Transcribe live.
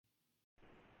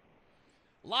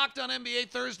Locked on NBA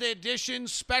Thursday edition,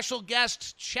 special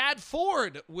guest Chad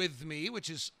Ford with me, which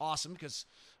is awesome because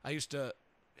I used to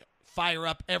fire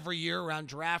up every year around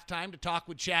draft time to talk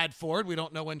with Chad Ford. We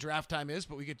don't know when draft time is,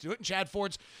 but we get to do it. And Chad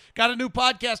Ford's got a new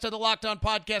podcast on the Locked On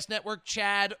Podcast Network,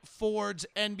 Chad Ford's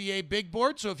NBA Big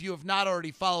Board. So if you have not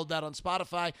already followed that on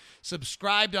Spotify,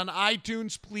 subscribed on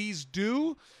iTunes, please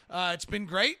do. It's been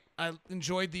great. I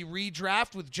enjoyed the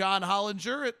redraft with John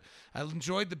Hollinger. I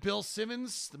enjoyed the Bill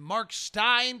Simmons, the Mark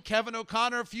Stein, Kevin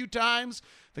O'Connor a few times.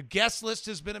 The guest list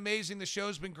has been amazing. The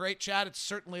show's been great, Chad. It's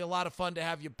certainly a lot of fun to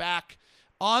have you back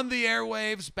on the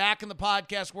airwaves, back in the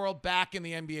podcast world, back in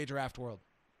the NBA draft world.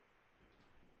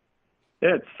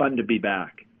 Yeah, it's fun to be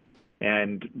back,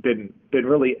 and been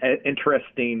really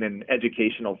interesting and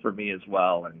educational for me as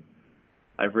well. And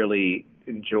I've really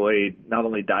enjoyed not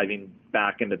only diving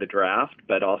back into the draft,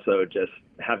 but also just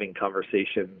having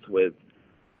conversations with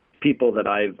people that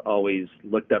I've always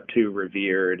looked up to,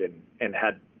 revered, and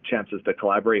had chances to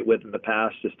collaborate with in the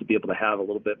past, just to be able to have a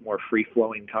little bit more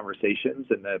free-flowing conversations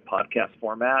in the podcast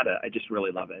format. I just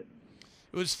really love it.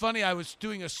 It was funny. I was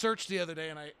doing a search the other day,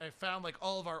 and I found like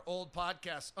all of our old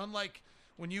podcasts, unlike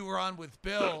when you were on with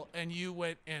Bill and you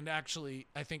went and actually,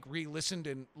 I think, re-listened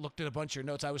and looked at a bunch of your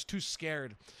notes. I was too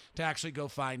scared to actually go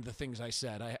find the things I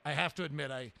said. I have to admit,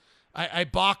 I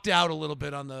balked out a little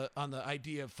bit on the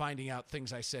idea of finding out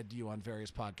things I said to you on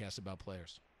various podcasts about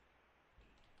players.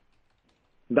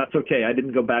 That's okay. I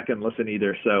didn't go back and listen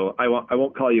either, so I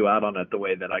won't call you out on it the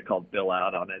way that I called Bill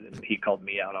out on it and he called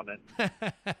me out on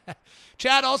it.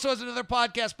 Chad also has another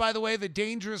podcast, by the way, The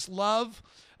Dangerous Love.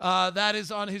 That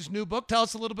is on his new book. Tell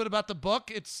us a little bit about the book.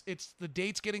 It's the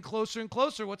date's getting closer and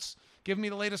closer. Give me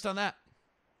the latest on that.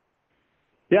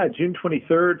 Yeah, June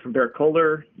 23rd from Bear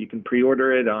Kohler. You can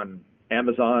pre-order it on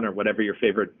Amazon or whatever your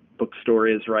favorite bookstore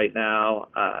is right now.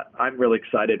 I'm really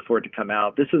excited for it to come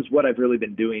out. This is what I've really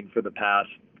been doing for the past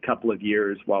couple of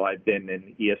years while I've been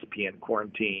in ESPN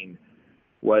quarantine,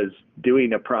 was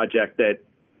doing a project that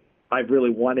I've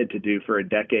really wanted to do for a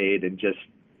decade, and just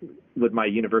with my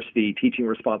university teaching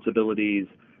responsibilities,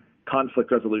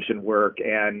 conflict resolution work,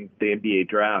 and the NBA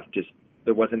draft, just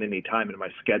there wasn't any time in my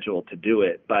schedule to do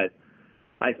it. But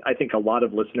I think a lot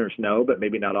of listeners know, but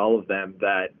maybe not all of them,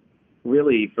 that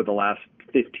really for the last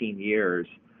 15 years,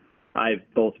 I've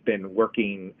both been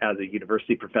working as a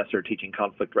university professor teaching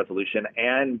conflict resolution,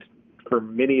 and for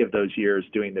many of those years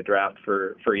doing the draft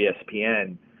for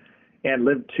ESPN, and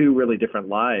lived two really different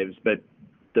lives. But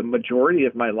the majority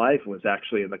of my life was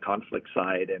actually in the conflict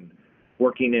side and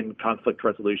working in conflict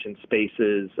resolution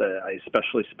spaces. I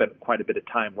especially spent quite a bit of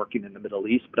time working in the Middle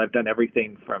East, but I've done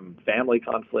everything from family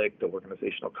conflict to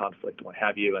organizational conflict and what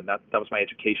have you. And that was my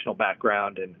educational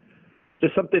background, and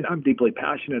just something I'm deeply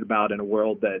passionate about in a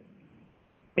world that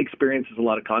experiences a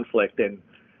lot of conflict. And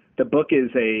the book is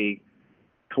a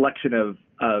collection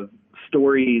of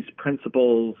stories,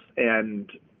 principles, and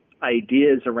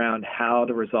ideas around how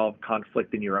to resolve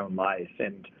conflict in your own life.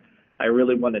 And I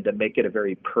really wanted to make it a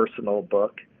very personal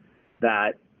book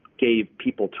that gave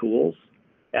people tools,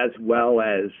 as well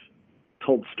as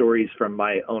told stories from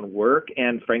my own work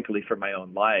and, frankly, from my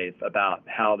own life about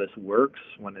how this works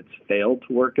when it's failed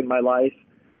to work in my life.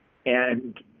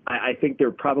 And I think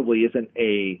there probably isn't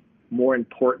a more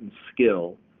important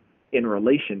skill in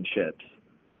relationships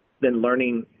than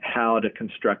learning how to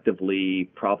constructively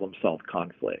problem-solve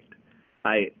conflict.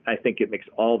 I think it makes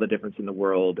all the difference in the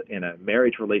world in a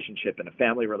marriage relationship, in a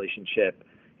family relationship.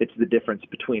 It's the difference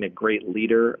between a great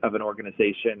leader of an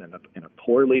organization and a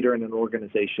poor leader in an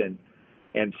organization.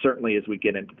 And certainly as we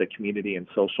get into the community and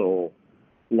social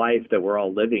life that we're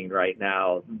all living right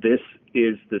now, this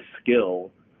is the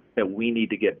skill that we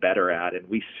need to get better at. And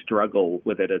we struggle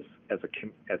with it as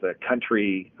a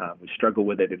country. We struggle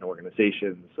with it in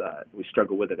organizations. We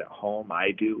struggle with it at home.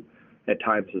 I do at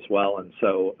times as well. And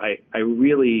so I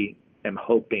really am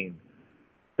hoping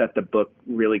that the book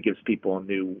really gives people a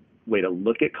new way to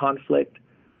look at conflict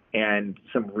and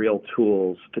some real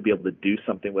tools to be able to do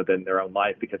something within their own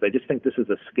life, because I just think this is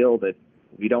a skill that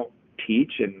we don't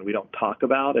teach and we don't talk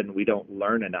about and we don't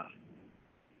learn enough.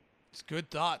 It's good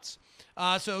thoughts.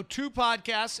 So 2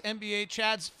 podcasts,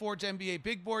 Chad Ford's NBA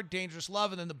Big Board, Dangerous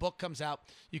Love, and then the book comes out.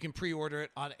 You can pre-order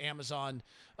it on Amazon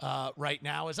right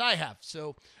now, as I have.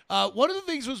 So one of the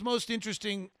things was most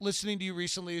interesting listening to you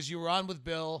recently is you were on with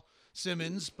Bill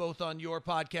Simmons, both on your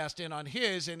podcast and on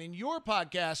his. And in your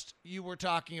podcast, you were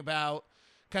talking about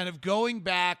kind of going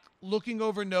back, looking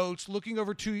over notes, looking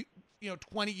over 20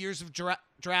 years of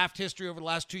draft history over the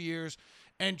last 2 years,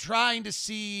 and trying to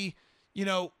see,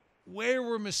 where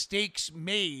were mistakes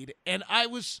made. And I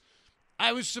was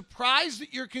I was surprised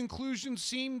that your conclusions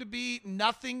seemed to be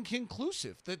nothing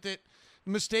conclusive, that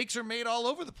mistakes are made all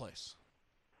over the place.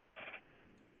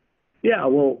 Yeah,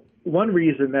 well, one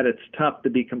reason that it's tough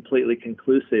to be completely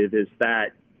conclusive is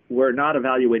that we're not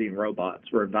evaluating robots.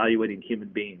 We're evaluating human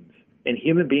beings. And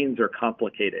human beings are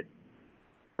complicated,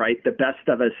 right? The best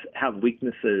of us have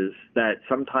weaknesses that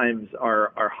sometimes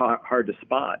are hard to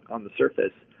spot on the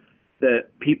surface. The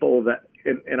people that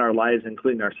in our lives,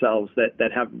 including ourselves,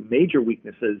 that have major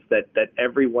weaknesses that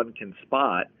everyone can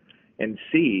spot and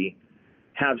see,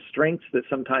 have strengths that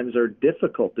sometimes are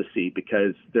difficult to see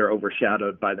because they're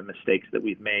overshadowed by the mistakes that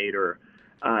we've made or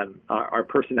our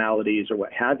personalities or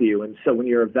what have you. And so when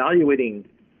you're evaluating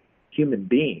human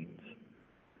beings,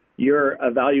 you're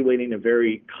evaluating a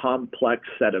very complex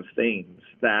set of things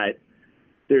that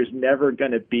there's never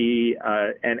going to be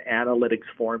an analytics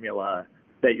formula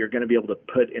that you're going to be able to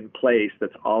put in place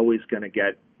that's always going to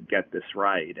get this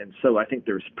right. And so I think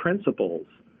there's principles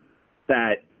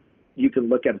that you can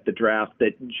look at the draft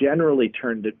that generally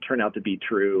turn out to be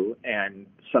true and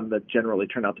some that generally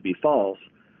turn out to be false,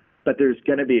 but there's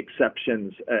going to be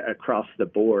exceptions across the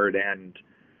board.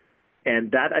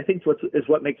 And that, I think, is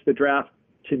what makes the draft,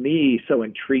 to me, so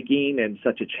intriguing and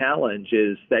such a challenge,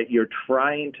 is that you're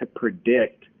trying to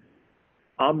predict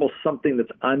almost something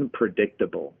that's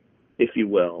unpredictable, if you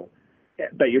will,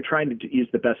 but you're trying to use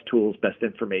the best tools, best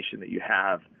information that you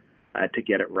have to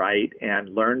get it right,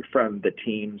 and learn from the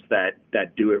teams that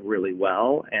do it really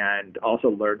well, and also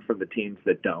learn from the teams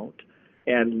that don't.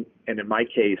 And in my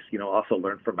case, also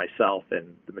learn from myself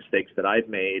and the mistakes that I've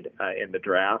made in the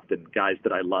draft, and guys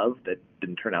that I love that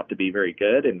didn't turn out to be very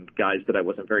good, and guys that I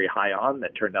wasn't very high on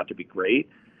that turned out to be great.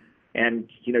 And,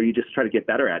 you just try to get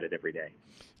better at it every day.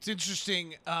 It's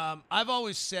interesting. I've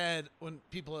always said when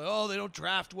people are, they don't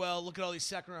draft well, look at all these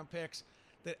second-round picks,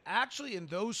 that actually in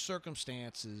those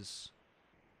circumstances,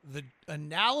 the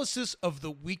analysis of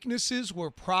the weaknesses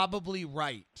were probably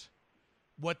right.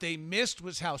 What they missed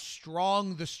was how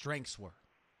strong the strengths were.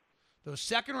 Those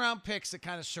second-round picks that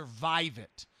kind of survive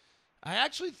it. I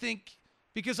actually think,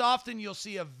 because often you'll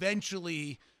see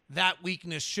eventually that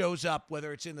weakness shows up,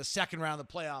 whether it's in the second round of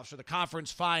the playoffs or the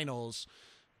conference finals,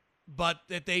 but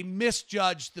that they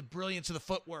misjudged the brilliance of the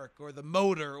footwork or the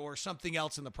motor or something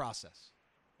else in the process.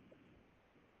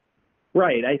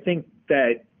 Right. I think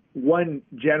that one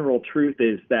general truth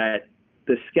is that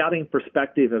the scouting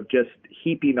perspective of just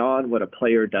heaping on what a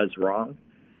player does wrong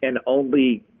and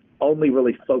only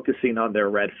really focusing on their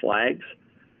red flags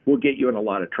will get you in a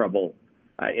lot of trouble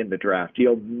in the draft.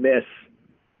 You'll miss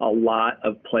a lot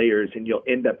of players, and you'll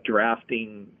end up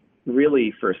drafting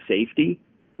really for safety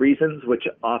reasons, which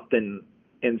often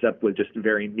ends up with just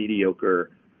very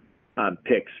mediocre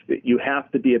picks. You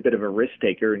have to be a bit of a risk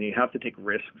taker, and you have to take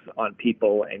risks on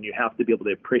people, and you have to be able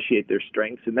to appreciate their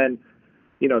strengths. And then,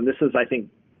 and this is, I think,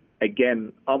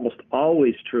 again, almost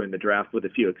always true in the draft with a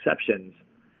few exceptions,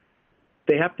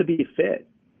 they have to be fit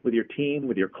with your team,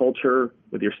 with your culture,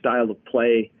 with your style of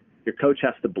play. Your coach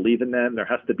has to believe in them. There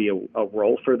has to be a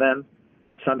role for them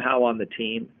somehow on the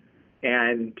team.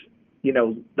 And,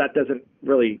 that doesn't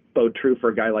really bode true for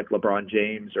a guy like LeBron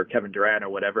James or Kevin Durant or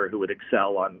whatever, who would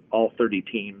excel on all 30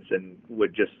 teams and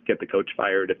would just get the coach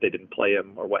fired if they didn't play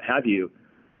him or what have you.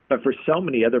 But for so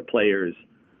many other players,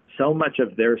 so much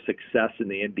of their success in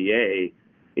the NBA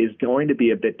is going to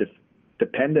be a bit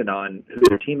dependent on who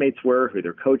their teammates were, who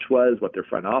their coach was, what their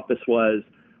front office was,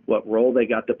 what role they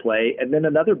got to play. And then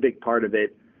another big part of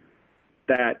it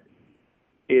that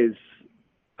is,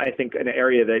 I think, an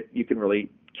area that you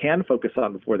can focus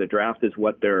on before the draft is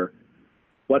what their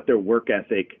work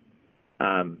ethic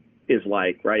is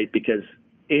like, right? Because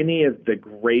any of the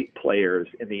great players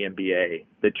in the NBA,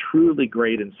 the truly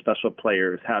great and special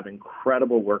players, have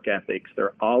incredible work ethics.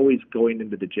 They're always going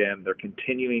into the gym. They're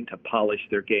continuing to polish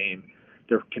their game.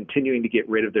 They're continuing to get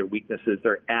rid of their weaknesses.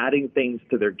 They're adding things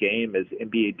to their game as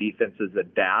NBA defenses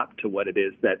adapt to what it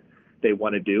is that they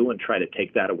want to do and try to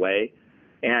take that away.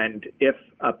 And if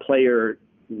a player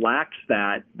lacks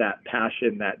that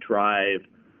passion, that drive,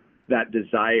 that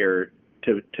desire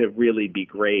to really be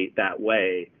great that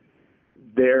way,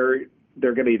 they're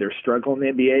going to either struggle in the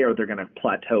NBA or they're going to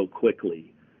plateau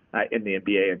quickly in the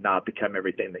NBA and not become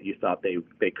everything that you thought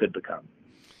they could become.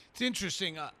 It's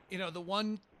interesting. The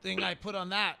one thing I put on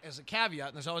that as a caveat,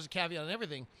 and there's always a caveat on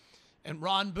everything, and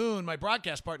Ron Boone, my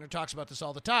broadcast partner, talks about this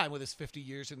all the time with his 50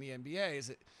 years in the NBA, is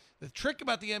that the trick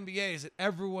about the NBA is that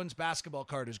everyone's basketball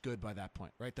card is good by that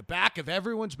point, right? The back of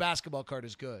everyone's basketball card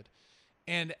is good.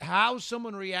 And how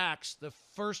someone reacts the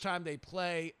first time they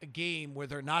play a game where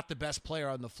they're not the best player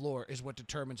on the floor is what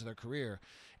determines their career.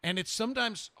 And it's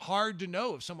sometimes hard to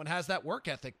know if someone has that work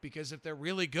ethic, because if they're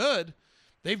really good,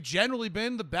 they've generally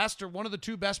been the best or one of the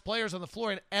two best players on the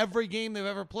floor in every game they've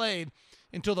ever played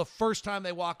until the first time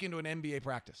they walk into an NBA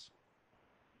practice.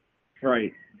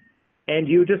 Right. And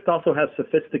you just also have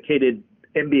sophisticated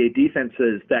NBA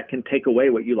defenses that can take away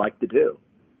what you like to do.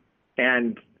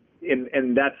 And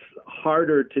that's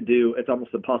harder to do. It's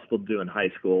almost impossible to do in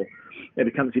high school. It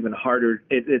becomes even harder.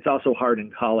 It's also hard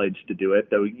in college to do it,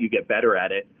 though you get better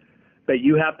at it. But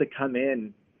you have to come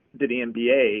in to the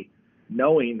NBA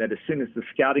knowing that as soon as the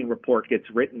scouting report gets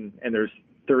written and there's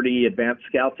 30 advanced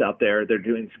scouts out there, they're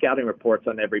doing scouting reports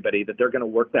on everybody, that they're going to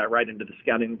work that right into the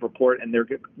scouting report, and they're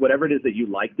whatever it is that you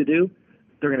like to do,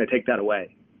 they're going to take that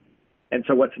away. And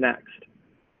so what's next?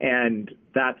 And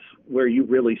that's where you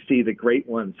really see the great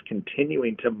ones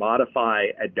continuing to modify,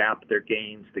 adapt their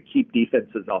games, to keep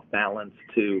defenses off balance,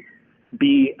 to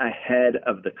be ahead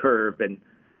of the curve. And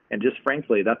just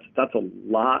frankly, that's a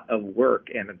lot of work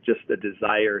and just a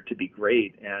desire to be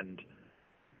great. And,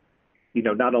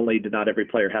 not only did not every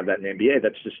player have that in the NBA,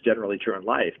 that's just generally true in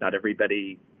life. Not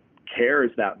everybody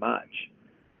cares that much.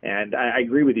 And I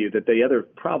agree with you that the other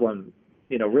problem,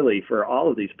 really for all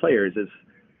of these players is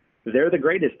they're the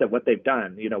greatest at what they've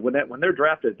done. When they're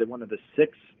drafted, they're one of the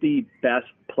 60 best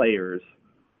players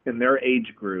in their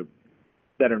age group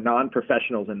that are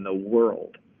non-professionals in the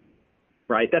world,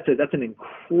 right? That's an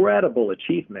incredible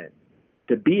achievement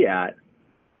to be at.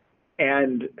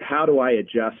 And how do I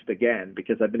adjust again?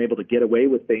 Because I've been able to get away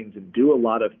with things and do a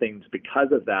lot of things because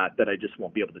of that I just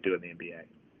won't be able to do in the NBA.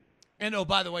 And, oh,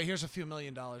 by the way, here's a few $1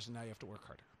 million, and now you have to work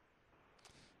harder.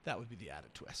 That would be the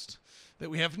added twist, that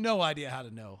we have no idea how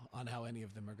to know on how any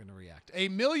of them are going to react.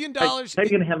 $1 million. How are you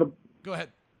going to handle? Go ahead.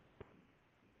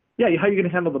 Yeah, how are you going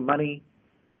to handle the money,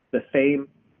 the fame,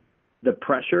 the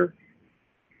pressure?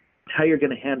 How you're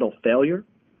going to handle failure?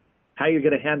 How you're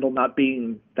going to handle not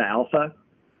being the alpha?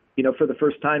 For the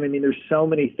first time. I mean, there's so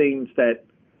many things that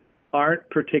aren't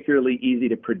particularly easy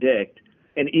to predict.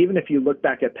 And even if you look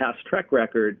back at past track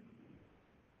record,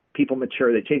 people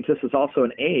mature, they change. This is also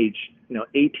an age,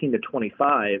 18 to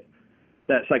 25,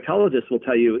 that psychologists will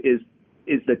tell you is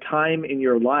the time in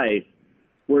your life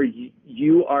where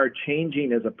you are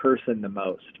changing as a person the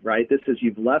most, right? This is,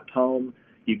 you've left home,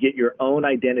 you get your own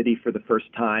identity for the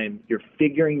first time, you're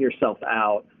figuring yourself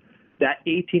out. That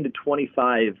 18 to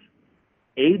 25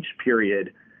 age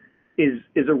period is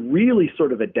a really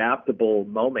sort of adaptable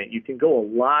moment. You can go a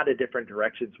lot of different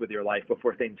directions with your life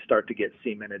before things start to get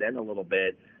cemented in a little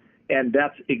bit. And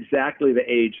that's exactly the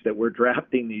age that we're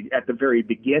drafting at the very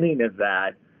beginning of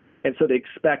that. And so they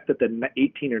expect that the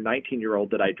 18 or 19-year-old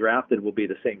that I drafted will be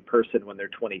the same person when they're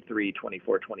 23,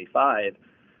 24, 25.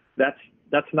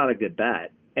 That's not a good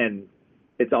bet. And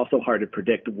it's also hard to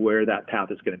predict where that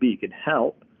path is going to be. You can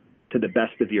help to the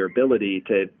best of your ability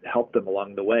to help them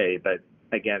along the way. But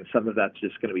again, some of that's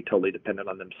just going to be totally dependent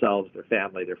on themselves, their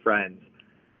family, their friends.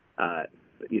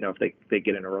 If they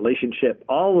get in a relationship,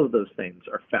 all of those things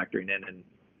are factoring in. And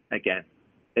again,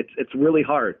 it's really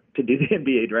hard to do the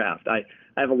NBA draft. I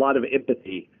have a lot of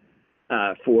empathy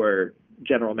for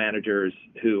general managers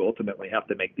who ultimately have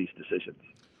to make these decisions.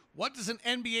 What does an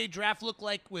NBA draft look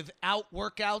like without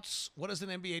workouts? What does an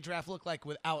NBA draft look like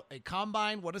without a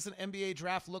combine? What does an NBA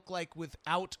draft look like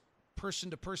without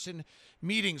person-to-person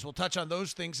meetings? We'll touch on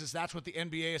those things, as that's what the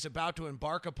NBA is about to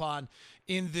embark upon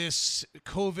in this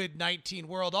COVID-19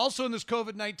 world. Also in this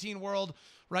COVID-19 world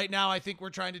right now, I think we're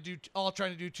trying to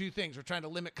do two things. We're trying to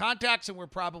limit contacts, and we're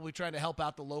probably trying to help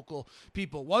out the local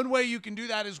people. One way you can do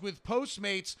that is with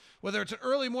Postmates, whether it's an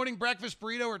early morning breakfast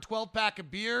burrito or 12-pack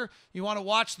of beer. You want to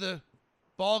watch the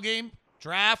ball game,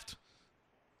 draft,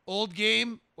 old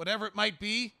game, whatever it might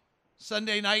be,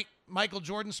 Sunday night Michael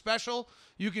Jordan special.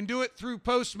 You can do it through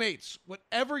Postmates.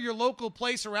 Whatever your local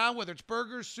place around, whether it's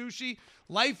burgers, sushi,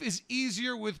 life is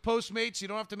easier with Postmates. You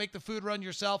don't have to make the food run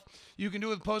yourself. You can do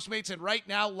it with Postmates. And right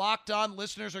now, Locked On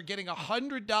listeners are getting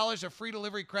 $100 of free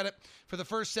delivery credit for the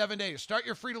first 7 days. Start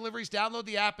your free deliveries. Download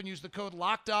the app and use the code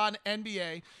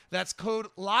LOCKEDONNBA. That's code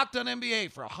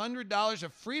LOCKEDONNBA for $100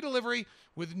 of free delivery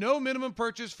with no minimum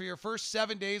purchase for your first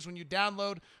 7 days when you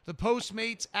download the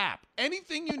Postmates app.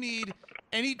 Anything you need,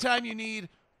 anytime you need,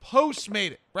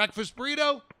 Postmate it. Breakfast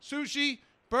burrito, sushi,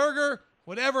 burger,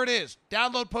 whatever it is.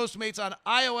 Download Postmates on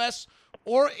iOS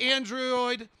or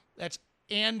Android. That's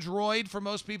Android for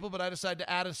most people, but I decided to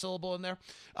add a syllable in there.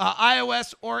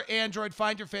 iOS or Android.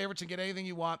 Find your favorites and get anything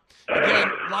you want. Again,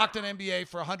 Locked on NBA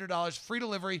for $100 free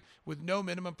delivery with no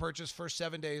minimum purchase for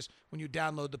 7 days when you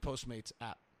download the Postmates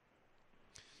app.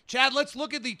 Chad, let's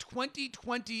look at the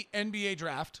 2020 NBA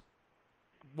draft.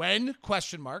 When?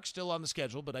 Question mark. Still on the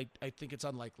schedule, but I think it's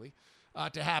unlikely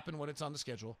to happen when it's on the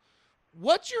schedule.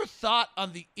 What's your thought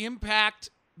on the impact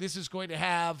this is going to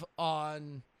have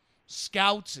on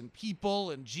scouts and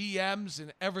people and GMs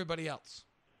and everybody else?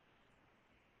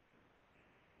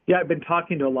 Yeah, I've been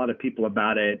talking to a lot of people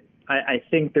about it. I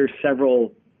think there's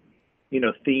several,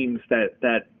 themes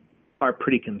that are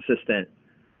pretty consistent.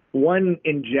 One,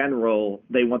 in general,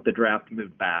 they want the draft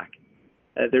moved back.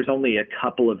 There's only a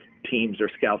couple of teams or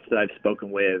scouts that I've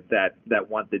spoken with that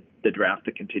want the draft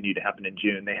to continue to happen in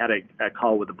June. They had a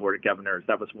call with the Board of Governors.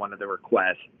 That was one of the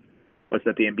requests, was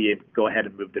that the NBA go ahead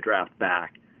and move the draft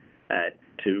back.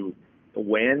 To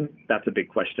when, that's a big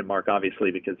question mark,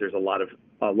 obviously, because there's a lot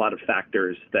of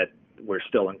factors that we're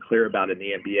still unclear about in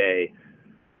the NBA.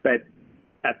 But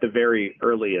at the very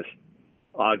earliest,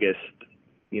 August,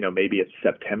 maybe it's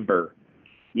September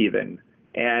even.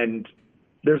 And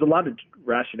there's a lot of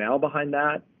rationale behind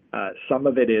that. Some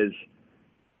of it is,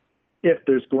 if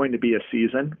there's going to be a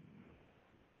season,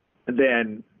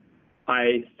 then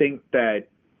I think that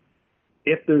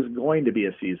if there's going to be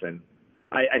a season,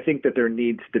 I think that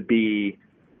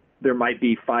there might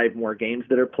be 5 more games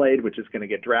that are played, which is going to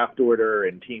get draft order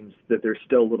and teams that there's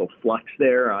still a little flux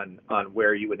there on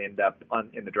where you would end up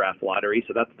in the draft lottery.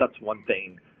 So that's one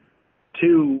thing.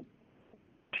 2,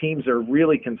 teams are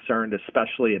really concerned,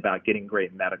 especially about getting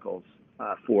great medicals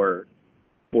for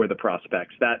the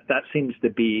prospects. That seems to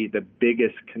be the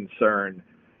biggest concern,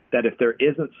 that if there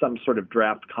isn't some sort of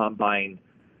draft combine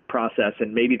process,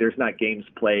 and maybe there's not games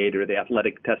played or the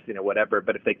athletic testing or whatever,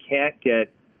 but if they can't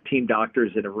get team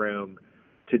doctors in a room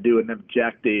to do an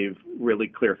objective, really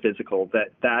clear physical,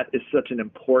 that is such an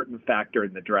important factor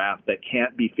in the draft that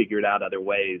can't be figured out other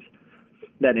ways,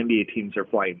 that NBA teams are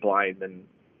flying blind. And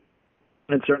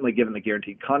certainly given the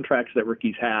guaranteed contracts that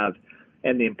rookies have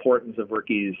and the importance of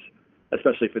rookies,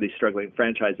 especially for these struggling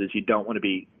franchises, you don't want to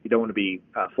be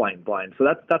flying blind. So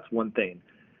that's one thing.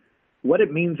 What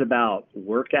it means about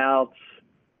workouts,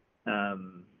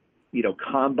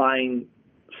 combine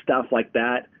stuff like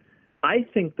that, I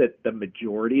think that the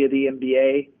majority of the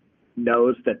NBA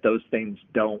knows that those things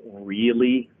don't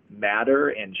really matter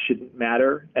and shouldn't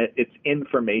matter. It's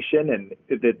information, and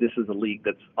that this is a league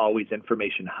that's always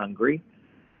information hungry.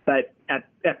 But at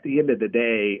the end of the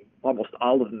day, almost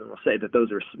all of them will say that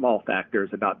those are small factors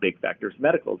about big factors.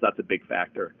 Medicals, that's a big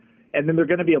factor. And then they're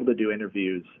going to be able to do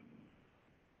interviews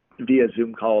via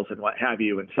Zoom calls and what have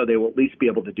you. And so they will at least be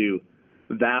able to do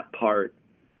that part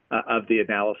of the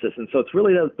analysis. And so it's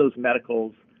really those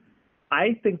medicals.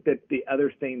 I think that the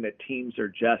other thing that teams are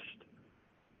just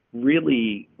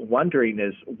really wondering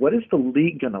is, what is the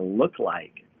league going to look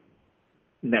like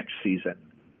next season?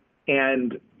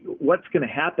 And what's going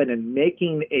to happen, and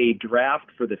making a draft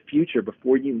for the future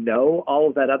before you know all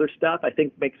of that other stuff, I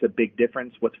think makes a big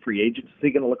difference. What's free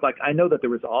agency going to look like? I know that there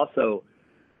was also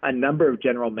a number of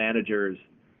general managers,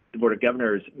 the Board of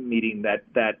Governors meeting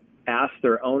that asked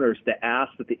their owners to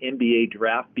ask that the NBA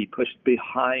draft be pushed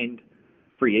behind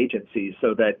free agency,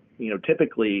 so that,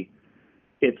 typically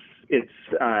it's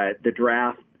the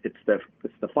draft, it's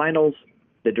the finals,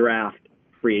 the draft,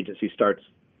 free agency starts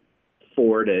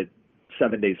 4 to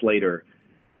 7 days later.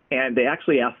 And they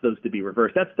actually asked those to be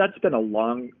reversed. That's been a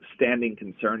long-standing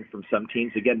concern from some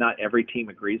teams. Again, not every team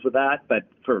agrees with that, but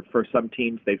for some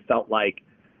teams, they felt like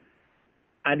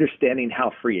understanding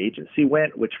how free agency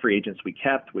went, which free agents we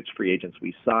kept, which free agents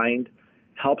we signed,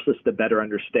 helps us to better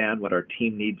understand what our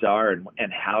team needs are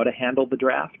and how to handle the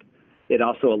draft. It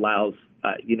also allows,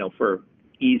 for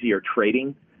easier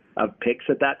trading of picks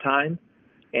at that time.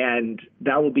 And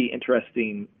that will be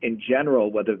interesting in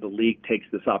general, whether the league takes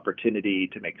this opportunity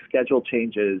to make schedule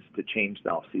changes, to change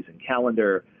the off-season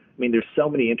calendar. I mean, there's so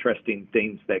many interesting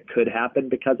things that could happen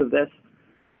because of this.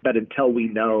 But until we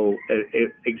know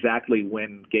exactly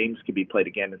when games can be played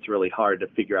again, it's really hard to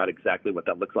figure out exactly what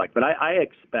that looks like. But I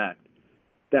expect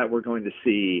that we're going to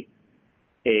see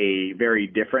a very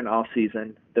different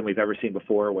offseason than we've ever seen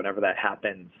before whenever that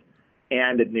happens,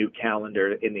 and a new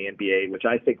calendar in the NBA, which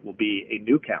I think will be a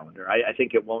new calendar. I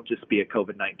think it won't just be a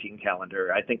COVID-19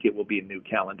 calendar. I think it will be a new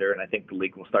calendar, and I think the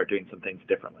league will start doing some things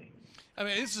differently. I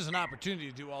mean, this is an opportunity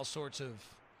to do all sorts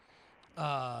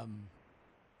of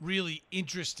really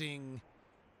interesting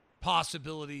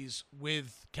possibilities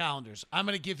with calendars. I'm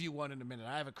going to give you one in a minute.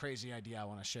 I have a crazy idea I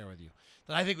want to share with you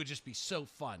that I think would just be so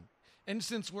fun. And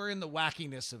since we're in the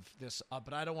wackiness of this,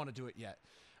 but I don't want to do it yet.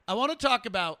 I want to talk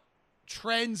about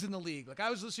trends in the league. Like, I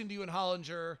was listening to you in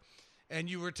Hollinger, and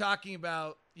you were talking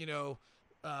about,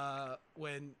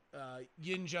 when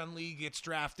Yin Jun Lee gets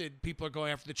drafted, people are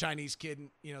going after the Chinese kid, and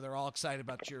they're all excited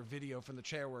about your video from the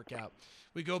chair workout.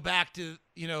 We go back to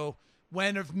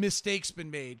when have mistakes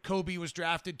been made? Kobe was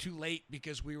drafted too late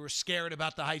because we were scared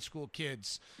about the high school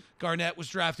kids. Garnett was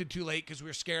drafted too late because we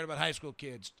were scared about high school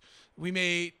kids.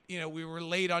 We were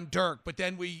late on Dirk, but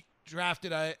then we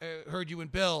drafted, I heard you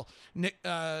and Bill,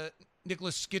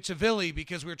 Nicholas Schizzavilli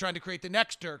because we were trying to create the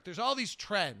next Dirk. There's all these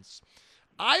trends.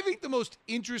 I think the most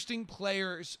interesting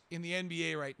players in the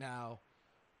NBA right now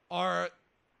are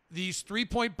these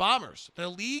three-point bombers. The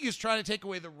league is trying to take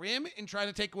away the rim and trying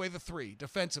to take away the three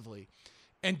defensively.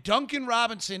 And Duncan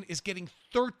Robinson is getting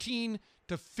 13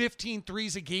 to 15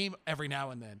 threes a game every now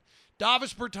and then.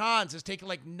 Davis Bertans is taking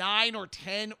like 9 or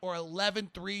 10 or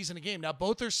 11 threes in a game. Now,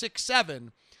 both are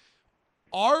 6'7".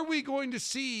 Are we going to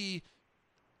see,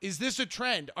 is this a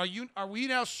trend? Are we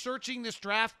now searching this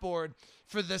draft board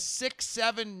for the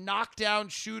 6'7" knockdown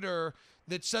shooter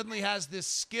that suddenly has this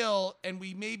skill, and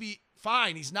we may be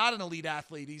fine, he's not an elite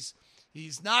athlete.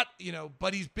 He's not,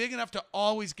 but he's big enough to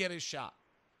always get his shot.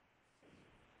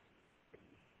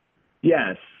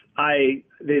 Yes,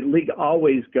 the league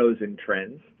always goes in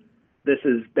trends. This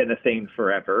has been a thing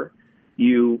forever.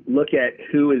 You look at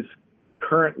who is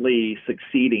currently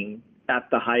succeeding at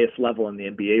the highest level in the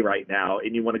NBA right now,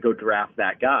 and you want to go draft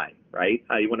that guy, right?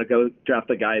 You want to go draft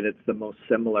the guy that's the most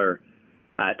similar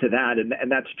to that,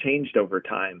 and that's changed over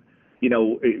time.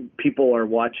 People are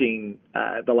watching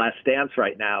The Last Dance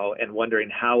right now and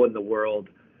wondering how in the world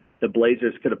the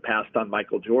Blazers could have passed on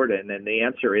Michael Jordan. And the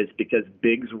answer is because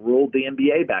bigs ruled the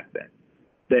NBA back then.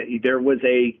 That there was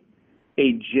a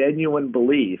genuine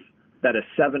belief that a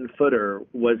 7-footer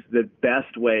was the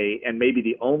best way and maybe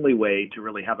the only way to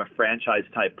really have a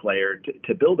franchise-type player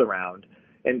to build around.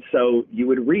 And so you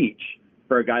would reach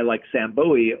for a guy like Sam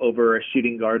Bowie over a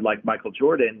shooting guard like Michael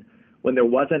Jordan, when there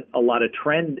wasn't a lot of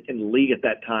trend in the league at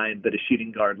that time that a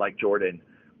shooting guard like Jordan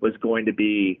was going to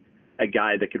be a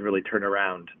guy that could really turn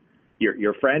around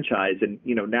your franchise. And,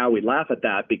 now we laugh at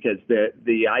that because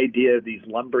the idea of these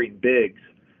lumbering bigs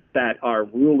that are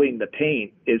ruling the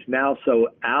paint is now so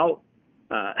out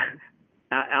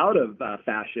of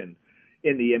fashion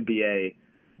in the NBA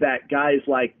that guys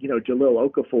like, Jahlil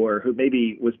Okafor, who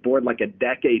maybe was born like a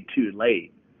decade too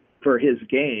late for his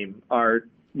game, are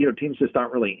teams just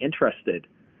aren't really interested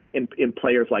in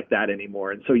players like that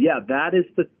anymore. And so, yeah, that is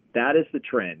the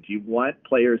trend. You want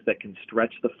players that can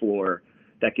stretch the floor,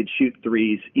 that can shoot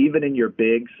threes, even in your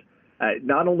bigs,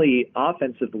 not only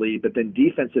offensively, but then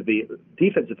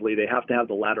defensively, they have to have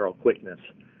the lateral quickness,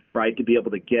 right, to be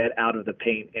able to get out of the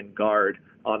paint and guard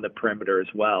on the perimeter as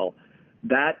well.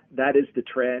 That is the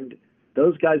trend.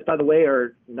 Those guys, by the way,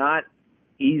 are not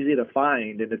easy to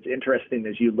find, and it's interesting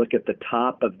as you look at the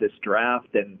top of this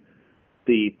draft and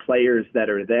the players that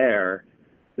are there,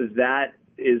 that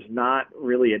is not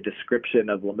really a description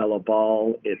of LaMelo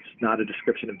Ball. It's not a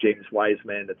description of James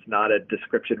Wiseman. It's not a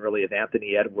description really of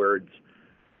Anthony Edwards,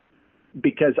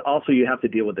 because also you have to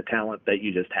deal with the talent that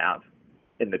you just have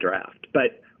in the draft.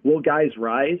 But will guys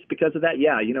rise because of that?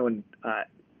 Yeah, and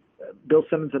Bill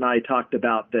Simmons and I talked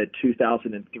about the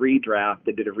 2003 draft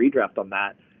and did a redraft on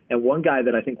that. And one guy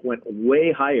that I think went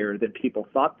way higher than people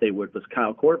thought they would was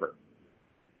Kyle Korver,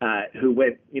 who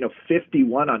went,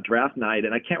 51 on draft night.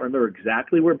 And I can't remember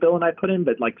exactly where Bill and I put him,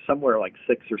 but like somewhere like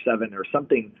 6 or 7 or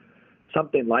something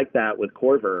like that with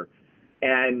Korver.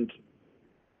 And,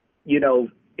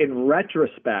 in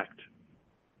retrospect,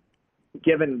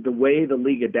 given the way the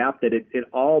league adapted, it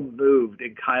all moved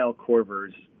in Kyle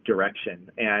Korver's direction,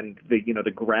 and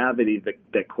the gravity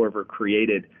that Korver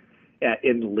created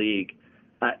in the league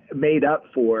made up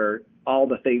for all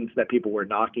the things that people were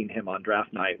knocking him on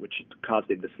draft night, which caused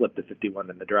him to slip to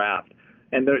 51 in the draft.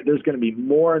 And there's going to be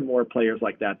more and more players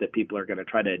like that people are going to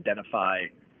try to identify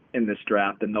in this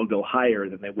draft, and they'll go higher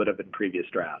than they would have in previous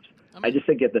drafts. I just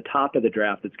think at the top of the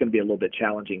draft, it's going to be a little bit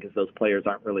challenging because those players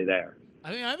aren't really there.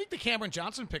 I think the Cameron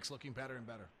Johnson pick's looking better and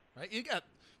better. Right?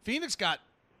 Phoenix got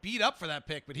beat up for that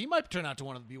pick, but he might turn out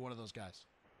to be one of those guys.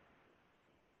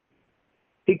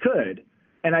 He could.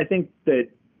 And I think that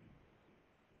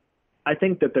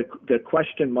the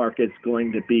question mark is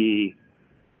going to be,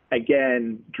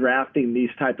 again, drafting these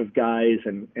type of guys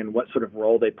and what sort of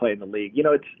role they play in the league.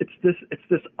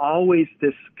 It's always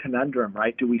this conundrum,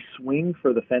 right? Do we swing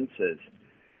for the fences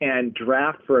and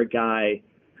draft for a guy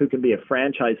who can be a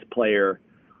franchise player,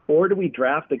 or do we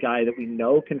draft a guy that we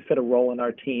know can fit a role in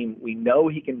our team? We know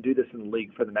he can do this in the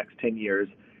league for the next 10 years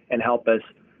and help us,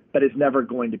 but is never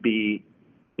going to be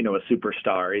a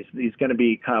superstar. He's going to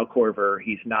be Kyle Korver.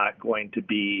 He's not going to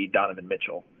be Donovan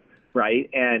Mitchell, right?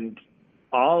 And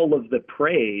all of the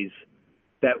praise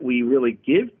that we really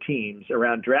give teams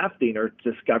around drafting are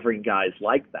discovering guys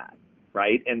like that,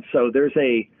 right? And so there's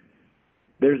a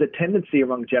tendency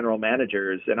among general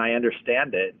managers, and I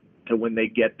understand it, to when they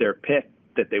get their pick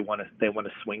that they want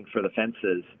to swing for the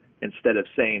fences instead of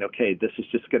saying, okay, this is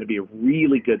just going to be a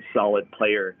really good, solid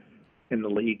player in the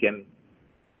league. And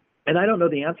I don't know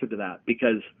the answer to that,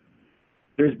 because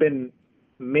there's been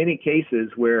many cases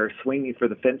where swinging for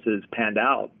the fences panned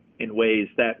out in ways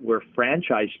that were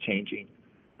franchise changing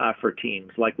for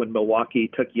teams, like when Milwaukee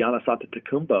took Giannis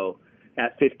Antetokounmpo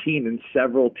at 15, and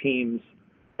several teams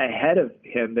ahead of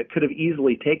him that could have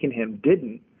easily taken him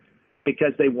didn't,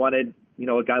 because they wanted,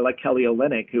 a guy like Kelly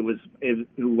Olynyk, who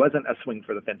wasn't a swing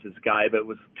for the fences guy, but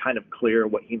was kind of clear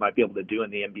what he might be able to do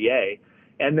in the NBA.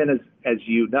 And then, as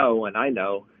you know, and I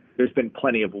know, there's been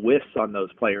plenty of whiffs on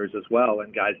those players as well,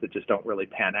 and guys that just don't really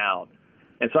pan out.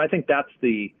 And so I think that's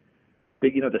the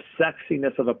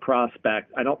sexiness of a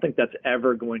prospect. I don't think that's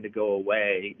ever going to go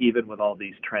away, even with all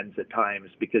these trends at times,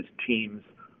 because teams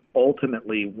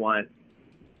ultimately want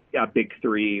a big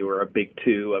three or a big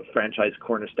two of franchise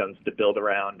cornerstones to build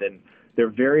around. And they're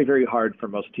very, very hard for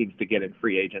most teams to get in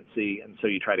free agency. And so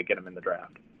you try to get them in the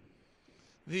draft.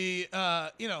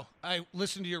 I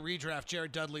listened to your redraft.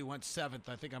 Jared Dudley went 7th.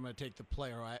 I think I'm going to take the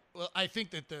player. I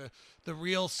think that the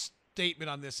real statement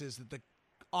on this is that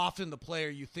often the player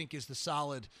you think is the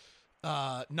solid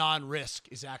non-risk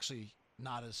is actually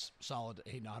not as solid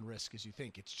a non-risk as you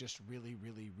think. It's just really,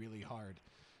 really, really hard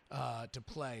to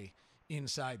play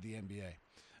inside the NBA.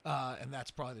 And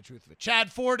that's probably the truth of it.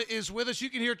 Chad Ford is with us. You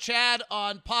can hear Chad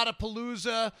on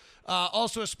Podapalooza.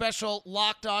 Also a special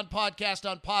Locked On podcast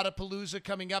on Podapalooza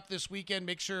coming up this weekend.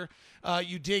 Make sure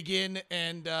you dig in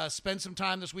and spend some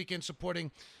time this weekend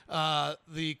supporting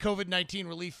the COVID-19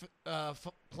 relief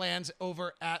plans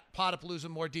over at Podapalooza.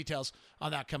 More details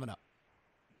on that coming up.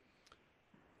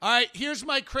 All right, here's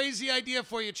my crazy idea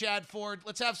for you, Chad Ford.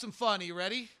 Let's have some fun. Are you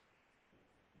ready?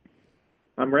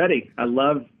 I'm ready. I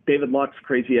love David Locke's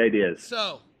crazy ideas.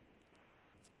 So,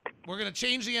 we're going to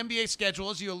change the NBA schedule,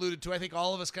 as you alluded to. I think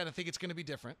all of us kind of think it's going to be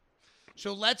different.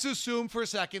 So, let's assume for a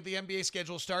second the NBA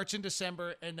schedule starts in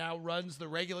December and now the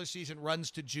regular season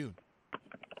runs to June.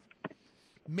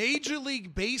 Major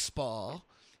League Baseball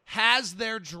has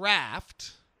their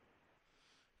draft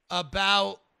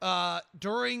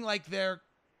during their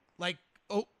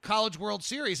College World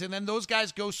Series, and then those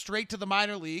guys go straight to the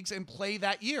minor leagues and play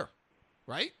that year.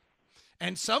 Right?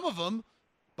 And some of them,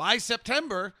 by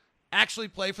September, actually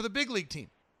play for the big league team.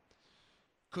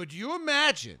 Could you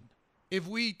imagine if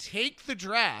we take the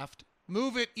draft,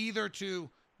 move it either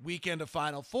to weekend of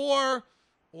Final Four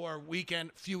or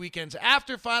few weekends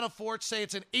after Final Four, say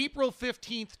it's an April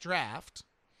 15th draft,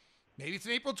 maybe it's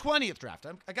an April 20th draft.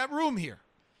 I got room here.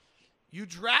 You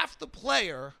draft the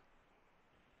player,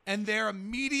 and they're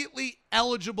immediately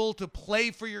eligible to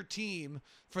play for your team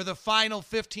for the final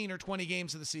 15 or 20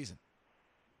 games of the season.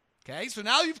 Okay, so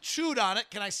now you've chewed on it.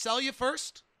 Can I sell you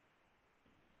first?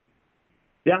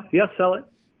 Yeah, sell it.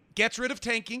 Gets rid of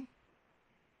tanking,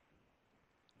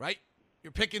 right?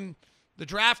 You're picking the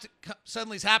draft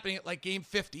suddenly is happening at game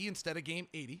 50 instead of game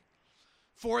 80.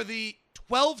 For the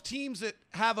 12 teams that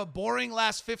have a boring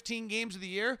last 15 games of the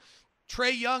year,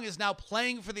 Trae Young is now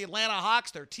playing for the Atlanta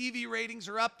Hawks. Their TV ratings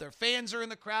are up. Their fans are in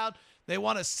the crowd.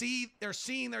 They're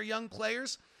seeing their young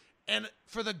players. And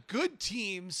for the good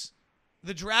teams,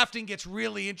 the drafting gets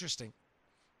really interesting.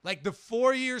 Like the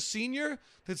 4-year senior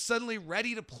that's suddenly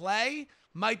ready to play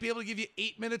might be able to give you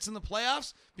 8 minutes in the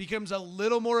playoffs, becomes a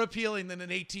little more appealing than an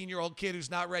 18-year-old kid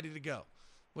who's not ready to go.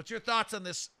 What's your thoughts on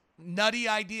this nutty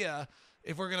idea?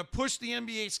 If we're going to push the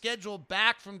NBA schedule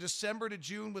back from December to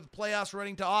June with playoffs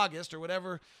running to August or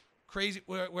whatever crazy,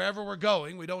 wherever we're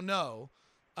going, we don't know,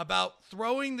 about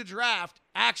throwing the draft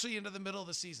actually into the middle of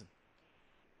the season.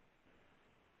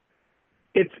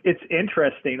 It's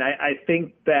interesting. I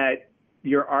think that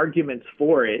your arguments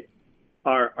for it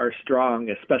are strong,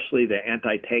 especially the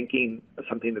anti-tanking,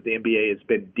 something that the NBA has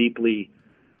been deeply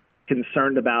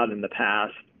concerned about in the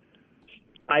past.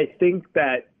 I think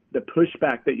that the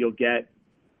pushback that you'll get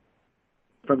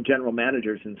from general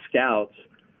managers and scouts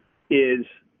is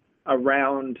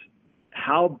around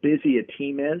how busy a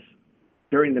team is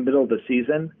during the middle of the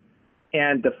season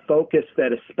and the focus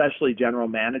that especially general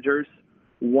managers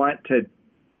want to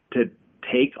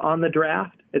take on the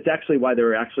draft. It's actually why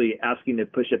they're actually asking to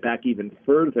push it back even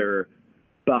further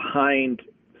behind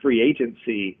free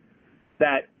agency,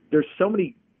 that there's so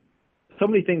many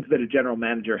things that a general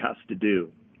manager has to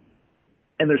do.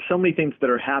 And there's so many things that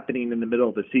are happening in the middle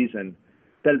of the season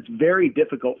that it's very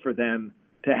difficult for them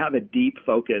to have a deep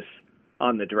focus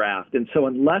on the draft. And so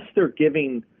unless they're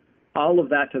giving all of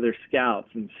that to their scouts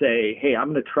and say, hey,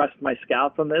 I'm going to trust my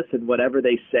scouts on this, and whatever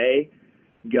they say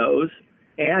goes.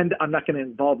 And I'm not going to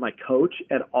involve my coach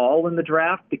at all in the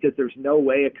draft, because there's no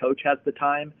way a coach has the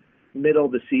time middle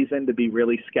of the season to be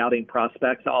really scouting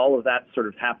prospects. All of that's sort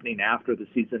of happening after the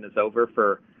season is over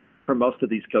for most of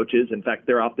these coaches. In fact,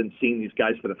 they're often seeing these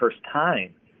guys for the first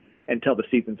time until the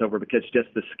season's over, because just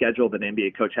the schedule that an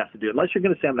NBA coach has to do. Unless you're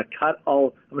going to say, I'm going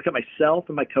to cut myself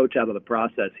and my coach out of the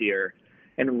process here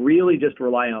and really just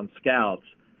rely on scouts,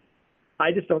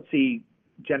 I just don't see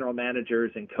general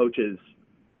managers and coaches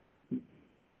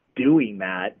doing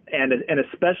that. And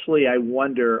especially I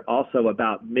wonder also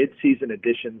about mid-season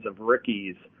additions of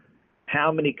rookies.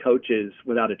 How many coaches,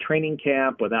 without a training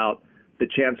camp, without the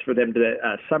chance for them to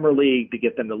summer league to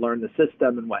get them to learn the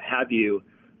system and what have you,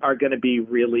 are going to be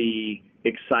really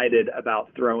excited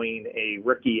about throwing a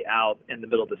rookie out in the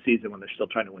middle of the season when they're still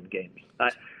trying to win games?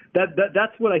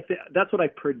 That's what I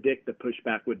predict the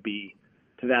pushback would be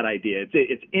to that idea.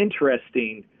 It's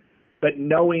interesting, but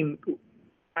knowing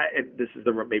this is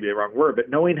maybe the wrong word, but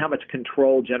knowing how much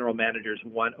control general managers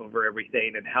want over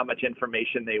everything and how much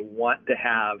information they want to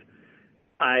have,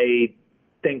 I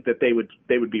think that they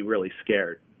would be really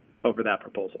scared over that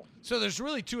proposal. So there's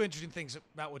really two interesting things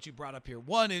about what you brought up here.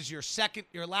 One is your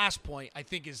last point, I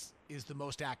think is the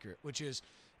most accurate, which is,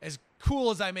 as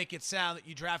cool as I make it sound that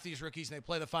you draft these rookies and they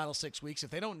play the final 6 weeks, if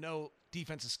they don't know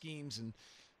defensive schemes and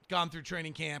gone through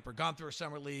training camp or gone through a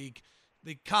summer league,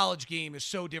 the college game is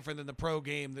so different than the pro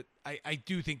game that I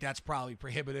do think that's probably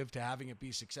prohibitive to having it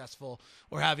be successful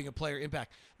or having a player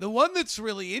impact. The one that's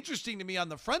really interesting to me on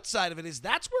the front side of it is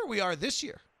that's where we are this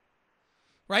year,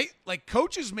 right? Like,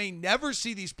 coaches may never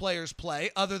see these players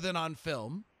play other than on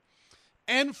film.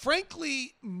 And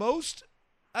frankly,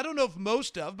 I don't know if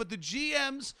most of, but the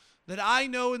GMs that I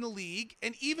know in the league,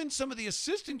 and even some of the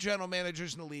assistant general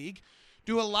managers in the league,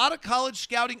 do a lot of college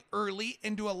scouting early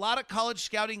and do a lot of college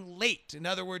scouting late. In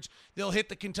other words, they'll hit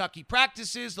the Kentucky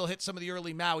practices, they'll hit some of the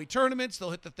early Maui tournaments, they'll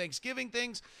hit the Thanksgiving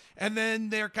things, and then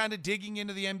they're kind of digging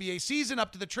into the NBA season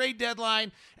up to the trade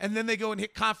deadline, and then they go and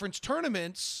hit conference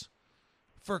tournaments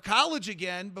for college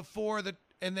again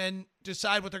and then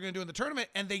decide what they're going to do in the tournament,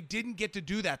 and they didn't get to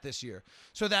do that this year.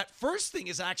 So that first thing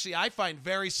is actually, I find,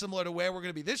 very similar to where we're going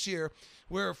to be this year,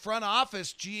 where front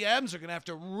office GMs are going to have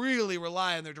to really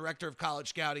rely on their director of college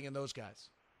scouting and those guys.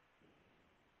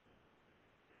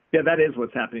 Yeah, that is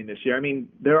what's happening this year. I mean,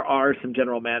 there are some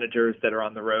general managers that are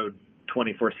on the road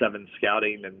 24/7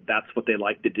 scouting, and that's what they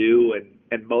like to do,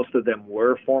 and most of them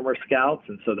were former scouts,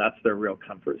 and so that's their real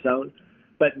comfort zone.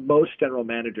 But most general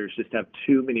managers just have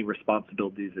too many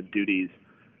responsibilities and duties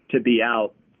to be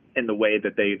out in the way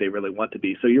that they really want to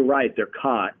be. So you're right, they're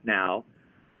caught now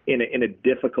in a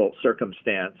difficult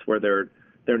circumstance where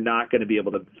they're not going to be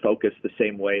able to focus the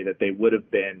same way that they would have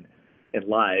been in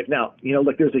live. Now,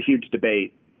 look, there's a huge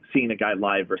debate seeing a guy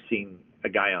live or seeing a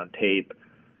guy on tape.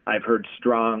 I've heard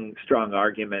strong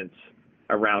arguments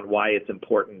around why it's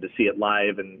important to see it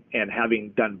live, and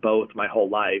having done both my whole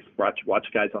life, watch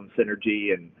guys on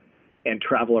Synergy and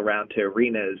travel around to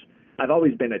arenas, I've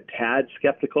always been a tad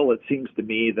skeptical. It seems to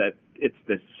me that it's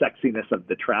the sexiness of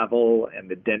the travel and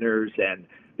the dinners and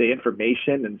the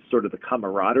information and sort of the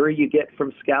camaraderie you get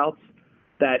from scouts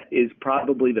that is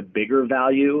probably the bigger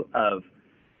value of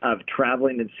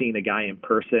traveling and seeing a guy in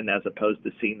person as opposed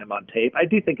to seeing them on tape. I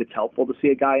do think it's helpful to see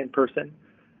a guy in person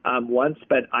once,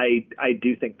 but I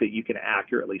do think that you can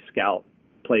accurately scout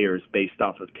players based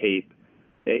off of tape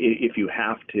if you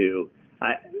have to.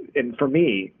 And for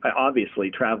me,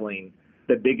 obviously traveling,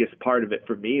 the biggest part of it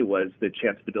for me was the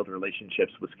chance to build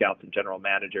relationships with scouts and general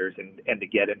managers and to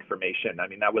get information. I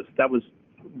mean, that was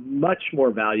much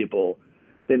more valuable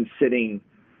than sitting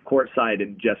courtside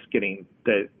and just getting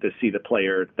to see the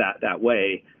player that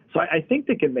way. So I think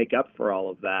they can make up for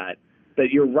all of that. But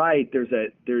you're right,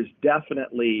 there's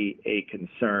definitely a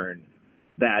concern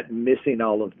that missing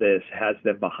all of this has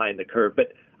them behind the curve.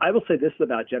 But I will say this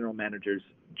about general managers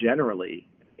generally,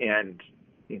 and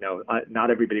not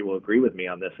everybody will agree with me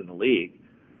on this in the league.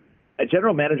 A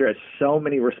general manager has so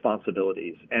many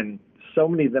responsibilities, and so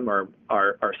many of them are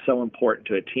so important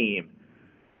to a team.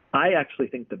 I actually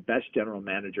think the best general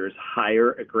managers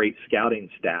hire a great scouting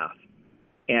staff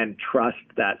and trust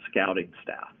that scouting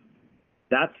staff.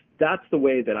 That's the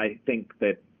way that I think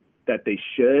that they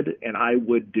should, and I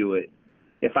would do it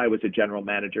if I was a general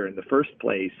manager in the first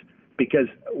place, because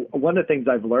one of the things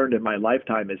I've learned in my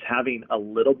lifetime is having a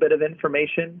little bit of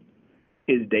information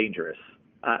is dangerous,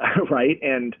 right?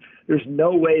 And there's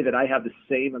no way that I have the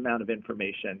same amount of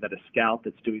information that a scout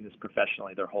that's doing this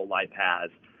professionally their whole life has.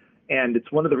 And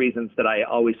it's one of the reasons that I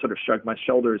always sort of shrug my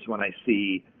shoulders when I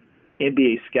see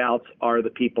NBA scouts are the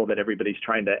people that everybody's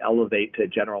trying to elevate to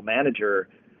general manager,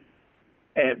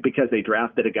 and because they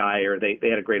drafted a guy or they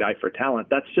had a great eye for talent.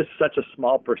 That's just such a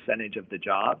small percentage of the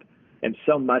job. And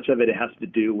so much of it has to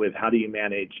do with how do you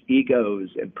manage egos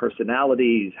and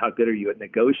personalities? How good are you at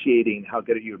negotiating? How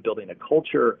good are you at building a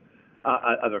culture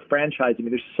of a franchise? I mean,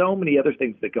 there's so many other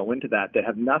things that go into that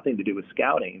have nothing to do with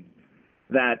scouting,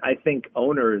 that I think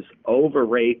owners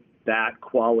overrate that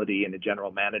quality in a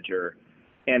general manager.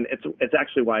 And it's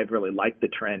actually why I've really liked the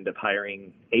trend of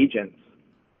hiring agents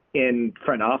in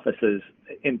front offices,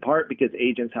 in part because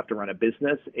agents have to run a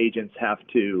business, agents have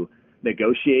to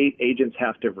negotiate, agents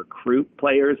have to recruit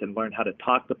players and learn how to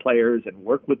talk to players and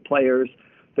work with players.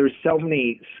 There's so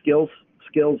many skills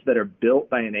that are built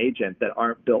by an agent that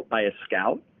aren't built by a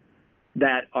scout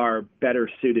that are better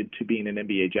suited to being an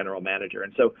NBA general manager.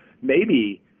 And so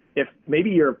maybe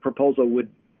your proposal would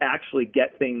actually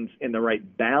get things in the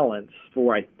right balance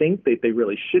for, I think that they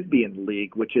really should be in the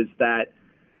league, which is that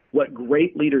what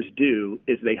great leaders do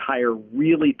is they hire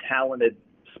really talented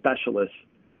specialists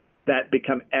that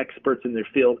become experts in their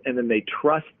field, and then they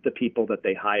trust the people that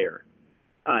they hire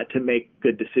to make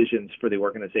good decisions for the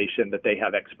organization that they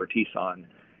have expertise on.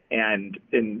 And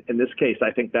in this case,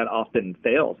 I think that often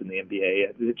fails in the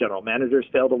NBA. The general managers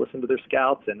fail to listen to their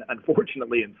scouts, and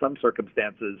unfortunately, in some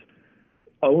circumstances,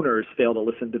 owners fail to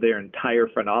listen to their entire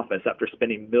front office. After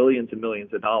spending millions and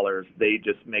millions of dollars, they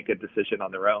just make a decision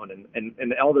on their own. And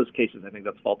in all those cases, I think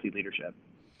that's faulty leadership.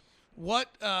 What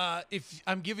if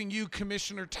I'm giving you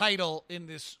commissioner title in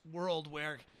this world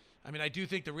where, I mean, I do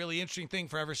think the really interesting thing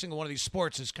for every single one of these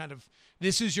sports is kind of,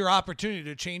 this is your opportunity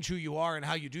to change who you are and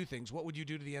how you do things. What would you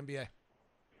do to the NBA?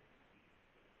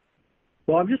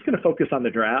 Well, I'm just going to focus on the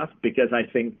draft because I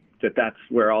think that that's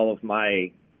where all of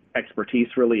my expertise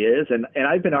really is. And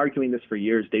I've been arguing this for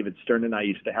years. David Stern and I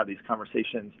used to have these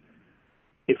conversations.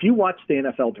 If you watch the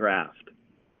NFL draft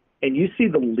and you see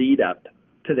the lead up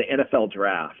to the NFL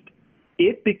draft,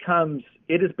 it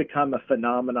has become a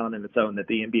phenomenon in its own that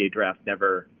the NBA draft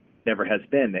never has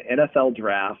been. The NFL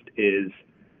draft is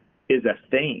a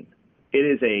thing. It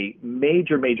is a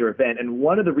major, major event. And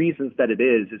one of the reasons that it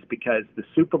is because the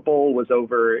Super Bowl was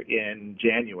over in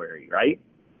January, right?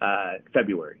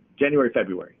 January,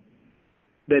 February.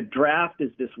 The draft is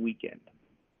this weekend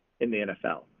in the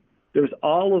NFL. There's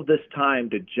all of this time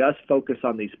to just focus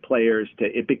on these players.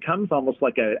 It becomes almost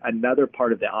like another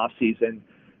part of the offseason.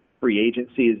 Free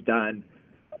agency is done.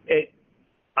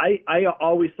 I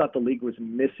always thought the league was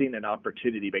missing an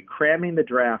opportunity by cramming the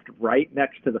draft right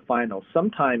next to the finals.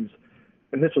 Sometimes,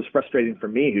 and this was frustrating for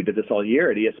me who did this all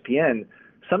year at ESPN,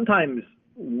 sometimes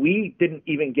we didn't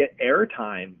even get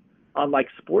airtime on like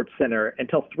SportsCenter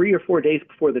until 3 or 4 days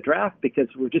before the draft because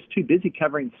we're just too busy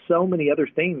covering so many other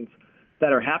things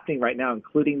that are happening right now,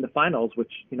 including the finals,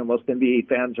 which, you know, most NBA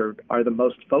fans are the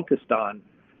most focused on,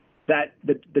 that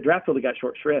the draft really got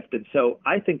short shrift. And so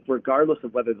I think regardless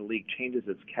of whether the league changes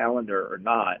its calendar or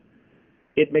not,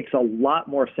 it makes a lot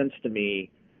more sense to me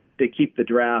to keep the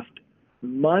draft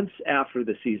months after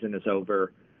the season is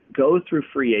over, go through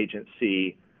free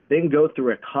agency, then go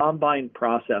through a combine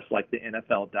process like the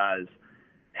NFL does,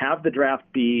 have the draft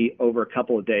be over a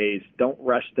couple of days, don't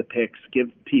rush the picks, give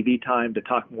TV time to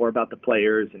talk more about the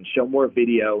players and show more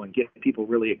video and get people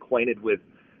really acquainted with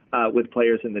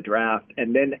players in the draft,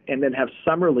 and then have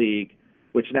summer league,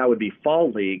 which now would be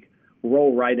fall league,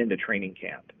 roll right into training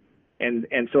camp. And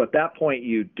so at that point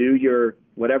you do your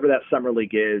whatever that summer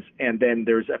league is, and then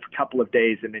there's a couple of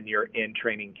days and then you're in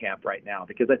training camp right now,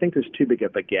 because I think there's too big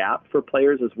of a gap for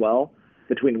players as well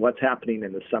between what's happening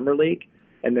in the summer league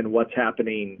and then what's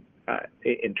happening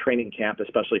in training camp,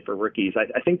 especially for rookies.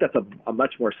 I think that's a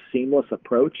much more seamless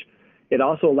approach. It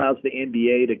also allows the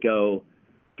NBA to go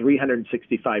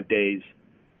 365 days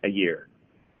a year.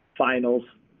 Finals,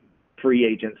 free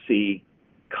agency,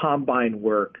 combine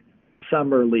work,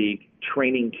 summer league,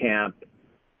 training camp,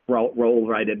 roll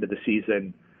right into the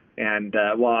season. And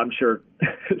while I'm sure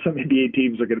some NBA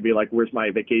teams are going to be like, where's my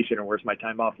vacation or where's my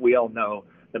time off? We all know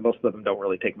that most of them don't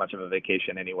really take much of a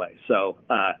vacation anyway. So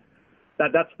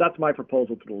that's my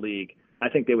proposal to the league. I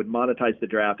think they would monetize the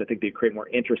draft. I think they'd create more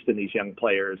interest in these young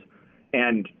players.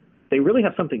 And they really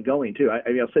have something going, too.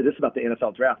 I mean, I'll say this about the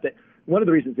NFL draft. One of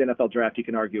the reasons the NFL draft, you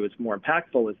can argue, is more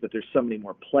impactful is that there's so many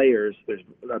more players. There's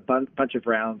a bunch of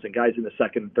rounds, and guys in the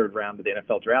second and third round of the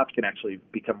NFL draft can actually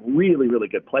become really, really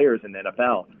good players in the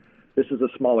NFL. This is a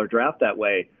smaller draft that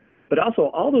way. But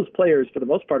also, all those players, for the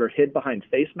most part, are hid behind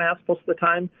face masks most of the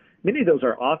time. Many of those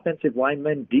are offensive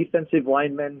linemen, defensive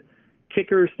linemen,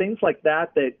 kickers, things like that,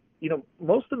 you know,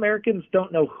 most Americans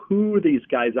don't know who these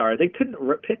guys are. They couldn't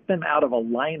pick them out of a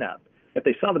lineup if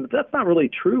they saw them. But that's not really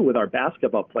true with our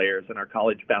basketball players and our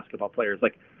college basketball players.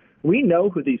 Like, we know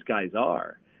who these guys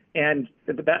are. And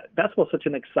basketball is such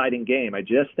an exciting game. I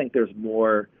just think there's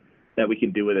more that we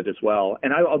can do with it as well.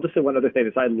 And I'll just say one other thing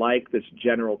is I like this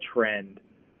general trend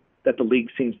that the league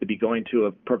seems to be going to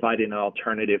of providing an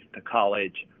alternative to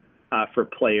college for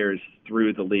players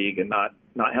through the league, and not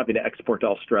having to export to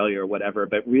Australia or whatever,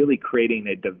 but really creating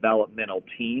a developmental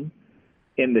team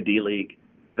in the D-League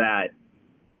that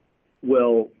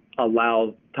will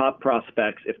allow top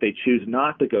prospects, if they choose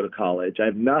not to go to college. I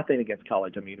have nothing against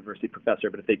college. I'm a university professor,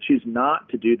 but if they choose not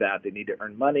to do that, they need to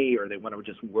earn money or they want to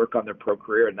just work on their pro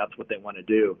career and that's what they want to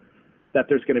do, that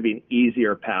there's going to be an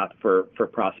easier path for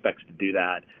prospects to do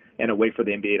that and a way for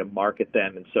the NBA to market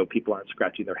them. And so people aren't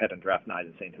scratching their head on draft night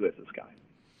and saying, who is this guy?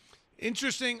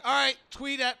 Interesting. All right.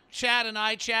 Tweet at Chad and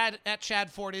I, Chad at Chad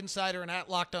Ford Insider and at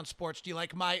Locked On Sports. Do you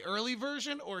like my early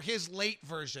version or his late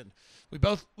version? We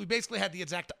basically had the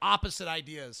exact opposite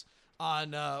ideas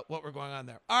on what we're going on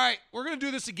there. All right. We're going to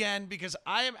do this again because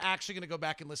I am actually going to go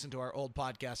back and listen to our old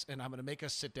podcast, and I'm going to make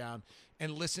us sit down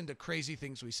and listen to crazy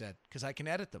things we said because I can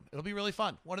edit them. It'll be really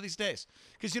fun one of these days.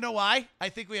 Because you know why? I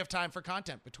think we have time for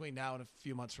content between now and a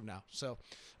few months from now. So,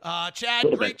 Chad,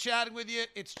 great chatting with you.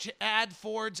 It's Chad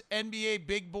Ford's NBA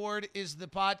Big Board is the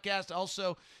podcast.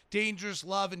 Also, Dangerous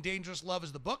Love, and Dangerous Love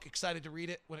is the book. Excited to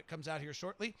read it when it comes out here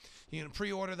shortly. You can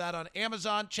pre-order that on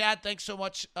Amazon. Chad, thanks so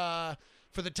much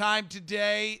for the time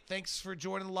today. Thanks for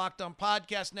joining the Locked On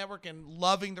Podcast Network and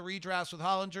loving the redrafts with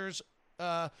Hollingers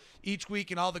each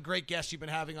week and all the great guests you've been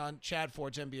having on Chad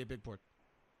Ford's NBA Big Board.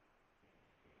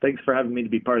 Thanks for having me to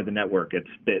be part of the network.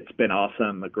 It's been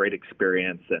awesome, a great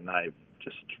experience, and I've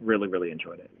just really, really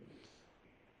enjoyed it.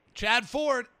 Chad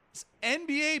Ford,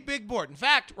 NBA Big Board. In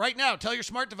fact, right now, tell your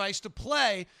smart device to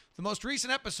play the most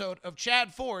recent episode of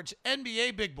Chad Ford's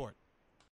NBA Big Board.